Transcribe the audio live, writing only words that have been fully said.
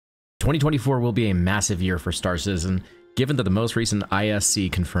2024 will be a massive year for Star Citizen, given that the most recent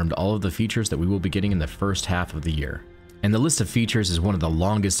ISC confirmed all of the features that we will be getting in the first half of the year. And the list of features is one of the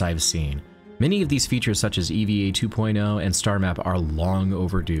longest I've seen. Many of these features such as EVA 2.0 and Starmap are long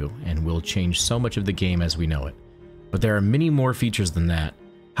overdue and will change so much of the game as we know it. But there are many more features than that.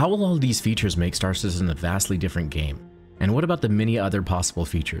 How will all these features make Star Citizen a vastly different game? And what about the many other possible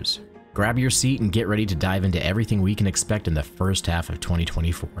features? Grab your seat and get ready to dive into everything we can expect in the first half of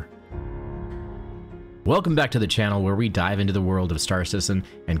 2024. Welcome back to the channel where we dive into the world of Star Citizen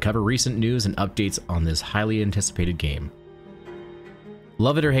and cover recent news and updates on this highly anticipated game.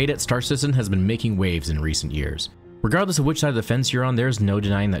 Love it or hate it, Star Citizen has been making waves in recent years. Regardless of which side of the fence you're on, there's no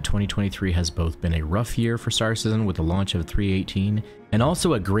denying that 2023 has both been a rough year for Star Citizen with the launch of 3.18, and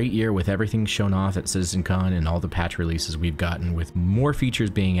also a great year with everything shown off at CitizenCon and all the patch releases we've gotten with more features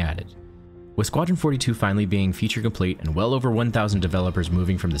being added. With Squadron 42 finally being feature complete and well over 1,000 developers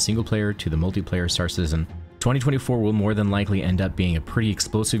moving from the single player to the multiplayer Star Citizen, 2024 will more than likely end up being a pretty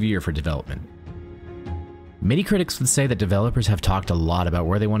explosive year for development. Many critics would say that developers have talked a lot about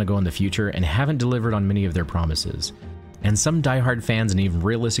where they want to go in the future and haven't delivered on many of their promises. And some diehard fans and even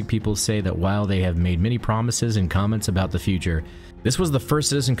realistic people say that while they have made many promises and comments about the future, this was the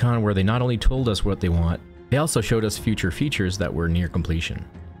first CitizenCon where they not only told us what they want, they also showed us future features that were near completion.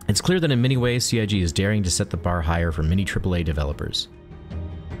 It's clear that in many ways CIG is daring to set the bar higher for many AAA developers.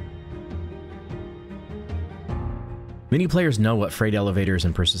 Many players know what freight elevators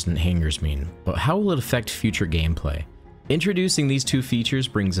and persistent hangars mean, but how will it affect future gameplay? Introducing these two features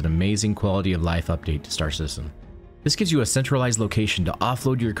brings an amazing quality of life update to Star Citizen. This gives you a centralized location to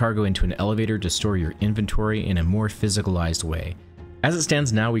offload your cargo into an elevator to store your inventory in a more physicalized way. As it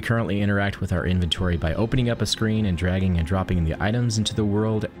stands now, we currently interact with our inventory by opening up a screen and dragging and dropping the items into the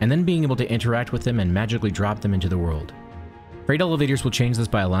world, and then being able to interact with them and magically drop them into the world. Freight elevators will change this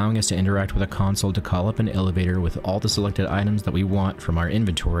by allowing us to interact with a console to call up an elevator with all the selected items that we want from our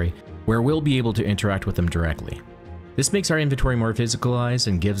inventory, where we'll be able to interact with them directly. This makes our inventory more physicalized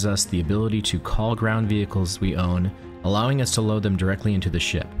and gives us the ability to call ground vehicles we own, allowing us to load them directly into the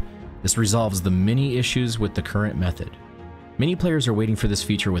ship. This resolves the many issues with the current method. Many players are waiting for this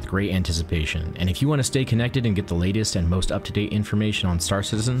feature with great anticipation, and if you want to stay connected and get the latest and most up-to-date information on Star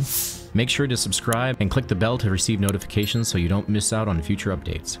Citizen, make sure to subscribe and click the bell to receive notifications so you don't miss out on future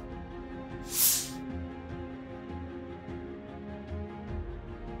updates.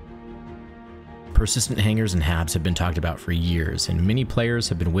 Persistent hangars and HABs have been talked about for years, and many players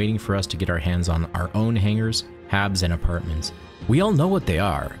have been waiting for us to get our hands on our own hangars, HABs, and apartments. We all know what they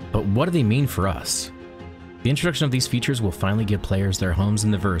are, but what do they mean for us? The introduction of these features will finally give players their homes in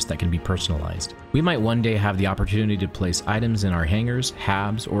the verse that can be personalized. We might one day have the opportunity to place items in our hangars,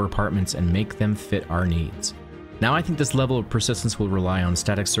 HABs, or apartments and make them fit our needs. Now I think this level of persistence will rely on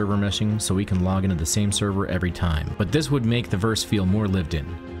static server meshing so we can log into the same server every time, but this would make the verse feel more lived in.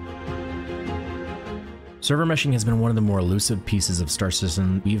 Server meshing has been one of the more elusive pieces of Star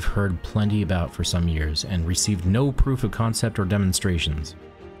Citizen we've heard plenty about for some years and received no proof of concept or demonstrations.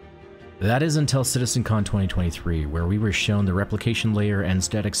 That is until CitizenCon 2023, where we were shown the replication layer and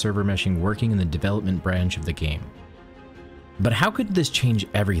static server meshing working in the development branch of the game. But how could this change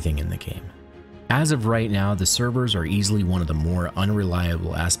everything in the game? As of right now, the servers are easily one of the more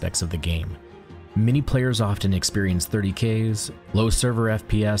unreliable aspects of the game. Many players often experience 30Ks, low server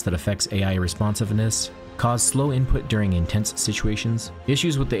FPS that affects AI responsiveness, cause slow input during intense situations,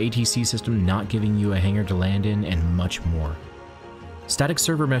 issues with the ATC system not giving you a hangar to land in, and much more. Static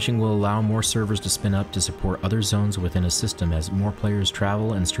server meshing will allow more servers to spin up to support other zones within a system as more players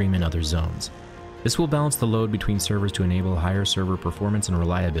travel and stream in other zones. This will balance the load between servers to enable higher server performance and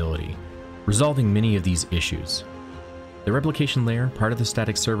reliability, resolving many of these issues. The replication layer, part of the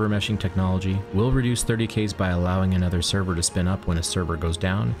static server meshing technology, will reduce 30Ks by allowing another server to spin up when a server goes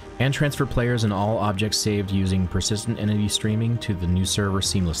down, and transfer players and all objects saved using persistent entity streaming to the new server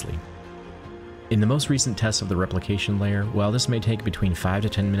seamlessly. In the most recent test of the replication layer, while this may take between 5 to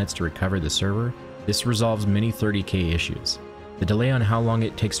 10 minutes to recover the server, this resolves many 30K issues. The delay on how long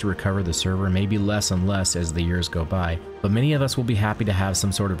it takes to recover the server may be less and less as the years go by, but many of us will be happy to have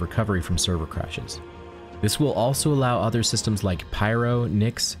some sort of recovery from server crashes. This will also allow other systems like Pyro,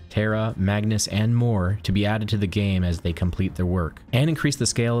 Nyx, Terra, Magnus, and more to be added to the game as they complete their work, and increase the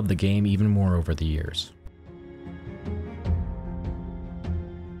scale of the game even more over the years.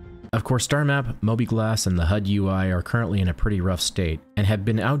 Of course, Starmap, Mobiglass, and the HUD UI are currently in a pretty rough state, and have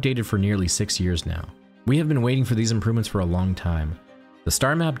been outdated for nearly 6 years now. We have been waiting for these improvements for a long time. The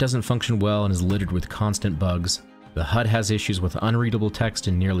Starmap doesn't function well and is littered with constant bugs. The HUD has issues with unreadable text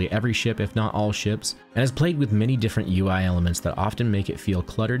in nearly every ship, if not all ships, and has played with many different UI elements that often make it feel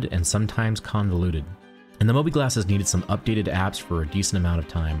cluttered and sometimes convoluted. And the Mobiglass has needed some updated apps for a decent amount of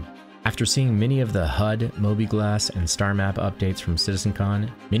time. After seeing many of the HUD, Mobiglass, and Starmap updates from CitizenCon,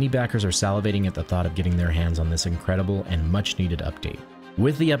 many backers are salivating at the thought of getting their hands on this incredible and much needed update.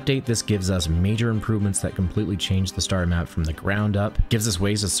 With the update, this gives us major improvements that completely change the star map from the ground up, gives us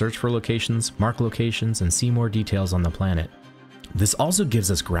ways to search for locations, mark locations, and see more details on the planet. This also gives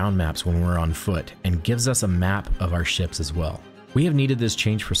us ground maps when we're on foot, and gives us a map of our ships as well. We have needed this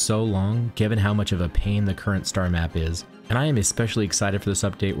change for so long, given how much of a pain the current star map is, and I am especially excited for this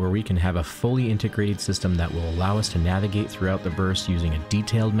update where we can have a fully integrated system that will allow us to navigate throughout the verse using a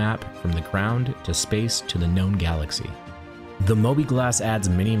detailed map from the ground to space to the known galaxy. The Mobiglass adds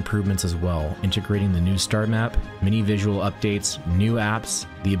many improvements as well, integrating the new star map, many visual updates, new apps,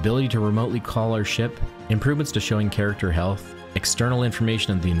 the ability to remotely call our ship, improvements to showing character health, external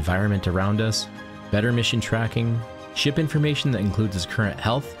information of the environment around us, better mission tracking, ship information that includes its current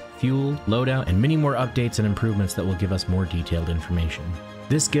health, fuel, loadout, and many more updates and improvements that will give us more detailed information.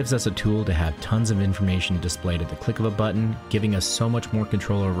 This gives us a tool to have tons of information displayed at the click of a button, giving us so much more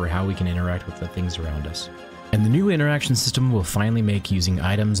control over how we can interact with the things around us. And the new interaction system will finally make using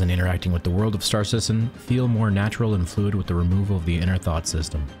items and interacting with the world of Star Citizen feel more natural and fluid with the removal of the inner thought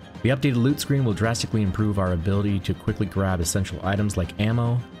system. The updated loot screen will drastically improve our ability to quickly grab essential items like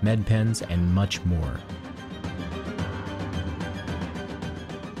ammo, med pens, and much more.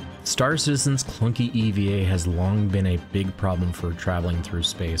 Star Citizen's clunky EVA has long been a big problem for traveling through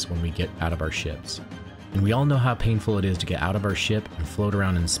space when we get out of our ships. And we all know how painful it is to get out of our ship and float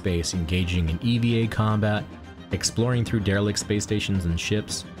around in space, engaging in EVA combat, exploring through derelict space stations and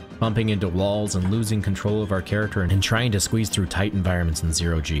ships, bumping into walls and losing control of our character and trying to squeeze through tight environments in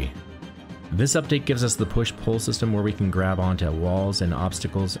zero-G. This update gives us the push-pull system where we can grab onto walls and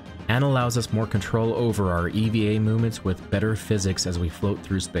obstacles and allows us more control over our EVA movements with better physics as we float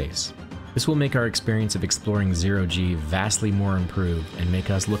through space. This will make our experience of exploring zero-G vastly more improved and make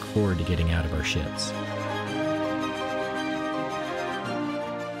us look forward to getting out of our ships.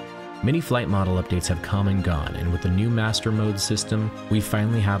 Many flight model updates have come and gone, and with the new master mode system, we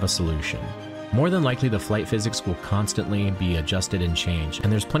finally have a solution. More than likely, the flight physics will constantly be adjusted and changed,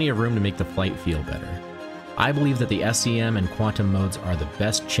 and there's plenty of room to make the flight feel better. I believe that the SCM and quantum modes are the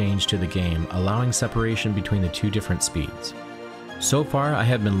best change to the game, allowing separation between the two different speeds. So far, I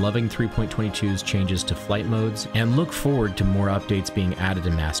have been loving 3.22's changes to flight modes, and look forward to more updates being added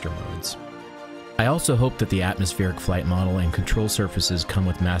in master modes. I also hope that the atmospheric flight model and control surfaces come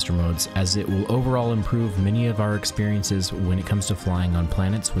with master modes, as it will overall improve many of our experiences when it comes to flying on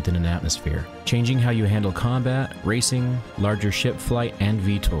planets within an atmosphere, changing how you handle combat, racing, larger ship flight, and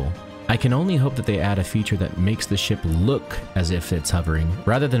VTOL. I can only hope that they add a feature that makes the ship look as if it's hovering,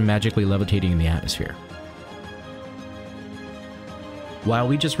 rather than magically levitating in the atmosphere. While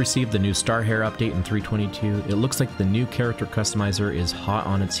we just received the new Star Hair update in 3.22, it looks like the new character customizer is hot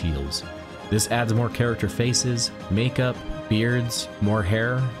on its heels. This adds more character faces, makeup, beards, more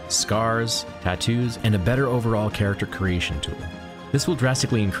hair, scars, tattoos, and a better overall character creation tool. This will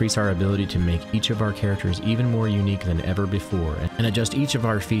drastically increase our ability to make each of our characters even more unique than ever before, and adjust each of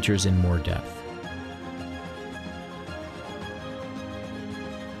our features in more depth.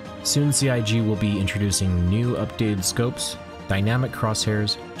 Soon CIG will be introducing new updated scopes, dynamic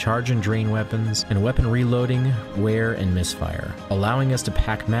crosshairs, charge and drain weapons, and weapon reloading, wear, and misfire, allowing us to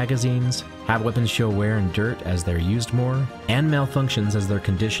pack magazines, have weapons show wear and dirt as they're used more, and malfunctions as their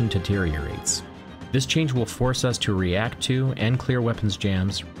condition deteriorates. This change will force us to react to and clear weapons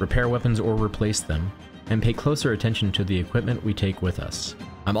jams, repair weapons or replace them, and pay closer attention to the equipment we take with us.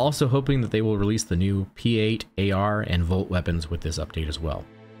 I'm also hoping that they will release the new P8, AR, and Volt weapons with this update as well.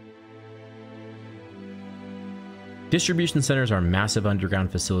 Distribution centers are massive underground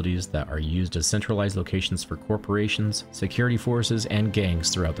facilities that are used as centralized locations for corporations, security forces, and gangs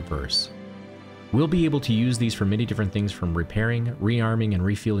throughout the verse. We'll be able to use these for many different things, from repairing, rearming and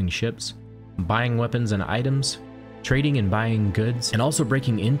refueling ships, buying weapons and items, trading and buying goods, and also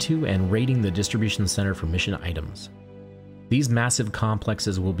breaking into and raiding the distribution center for mission items. These massive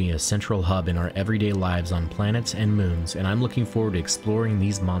complexes will be a central hub in our everyday lives on planets and moons, and I'm looking forward to exploring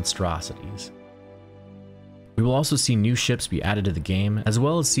these monstrosities. We will also see new ships be added to the game, as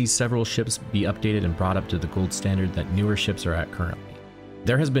well as see several ships be updated and brought up to the gold standard that newer ships are at currently.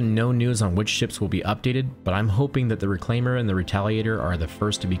 There has been no news on which ships will be updated, but I'm hoping that the Reclaimer and the Retaliator are the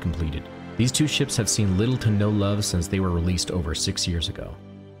first to be completed. These two ships have seen little to no love since they were released over 6 years ago.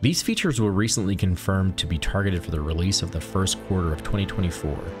 These features were recently confirmed to be targeted for the release of the first quarter of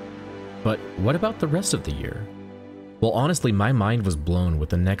 2024. But what about the rest of the year? Well, honestly, my mind was blown with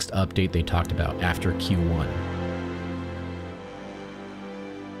the next update they talked about after Q1.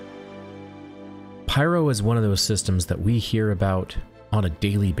 Pyro is one of those systems that we hear about on a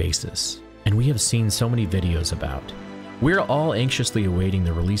daily basis, and we have seen so many videos about. We're all anxiously awaiting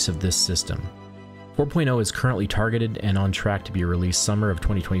the release of this system. 4.0 is currently targeted and on track to be released summer of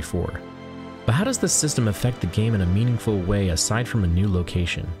 2024. But how does this system affect the game in a meaningful way aside from a new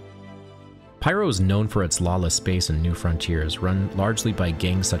location? Pyro is known for its lawless space and new frontiers, run largely by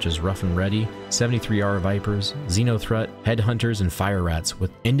gangs such as Rough and Ready, 73R Vipers, Xenothrut, Headhunters, and Fire Rats,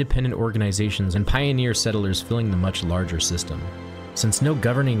 with independent organizations and pioneer settlers filling the much larger system. Since no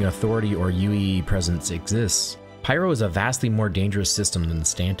governing authority or UEE presence exists, Pyro is a vastly more dangerous system than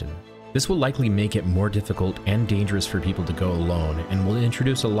Stanton. This will likely make it more difficult and dangerous for people to go alone, and will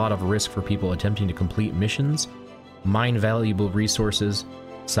introduce a lot of risk for people attempting to complete missions, mine valuable resources,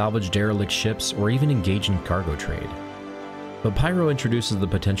 salvage derelict ships, or even engage in cargo trade. But Pyro introduces the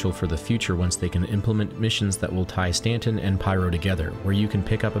potential for the future once they can implement missions that will tie Stanton and Pyro together, where you can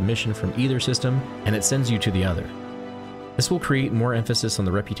pick up a mission from either system and it sends you to the other. This will create more emphasis on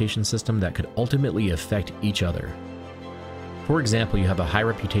the reputation system that could ultimately affect each other. For example, you have a high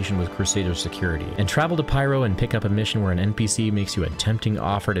reputation with Crusader security, and travel to Pyro and pick up a mission where an NPC makes you a tempting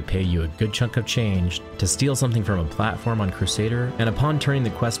offer to pay you a good chunk of change to steal something from a platform on Crusader, and upon turning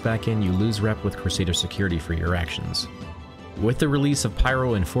the quest back in, you lose rep with Crusader security for your actions. With the release of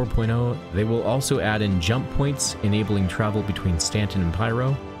Pyro in 4.0, they will also add in jump points, enabling travel between Stanton and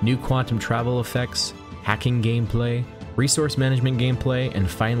Pyro, new quantum travel effects, hacking gameplay, resource management gameplay, and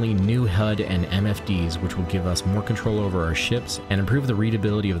finally new HUD and MFDs, which will give us more control over our ships and improve the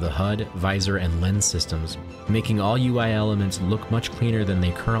readability of the HUD, visor, and lens systems, making all UI elements look much cleaner than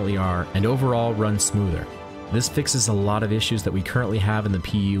they currently are and overall run smoother. This fixes a lot of issues that we currently have in the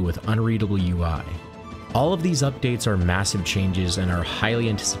PU with unreadable UI. All of these updates are massive changes and are highly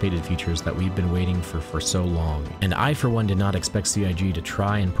anticipated features that we've been waiting for so long, and I for one did not expect CIG to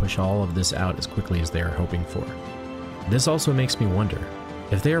try and push all of this out as quickly as they are hoping for. This also makes me wonder,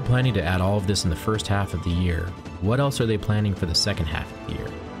 if they are planning to add all of this in the first half of the year, what else are they planning for the second half of the year?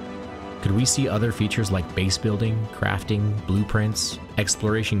 Could we see other features like base building, crafting, blueprints,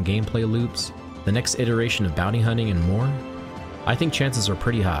 exploration gameplay loops, the next iteration of bounty hunting, and more? I think chances are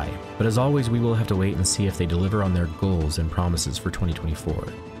pretty high, but as always we will have to wait and see if they deliver on their goals and promises for 2024.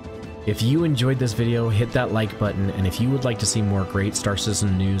 If you enjoyed this video, hit that like button, and if you would like to see more great Star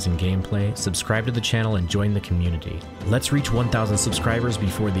Citizen news and gameplay, subscribe to the channel and join the community. Let's reach 1,000 subscribers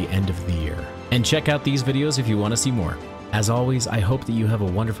before the end of the year. And check out these videos if you want to see more. As always, I hope that you have a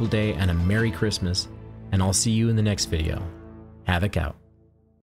wonderful day and a Merry Christmas, and I'll see you in the next video. Havoc out.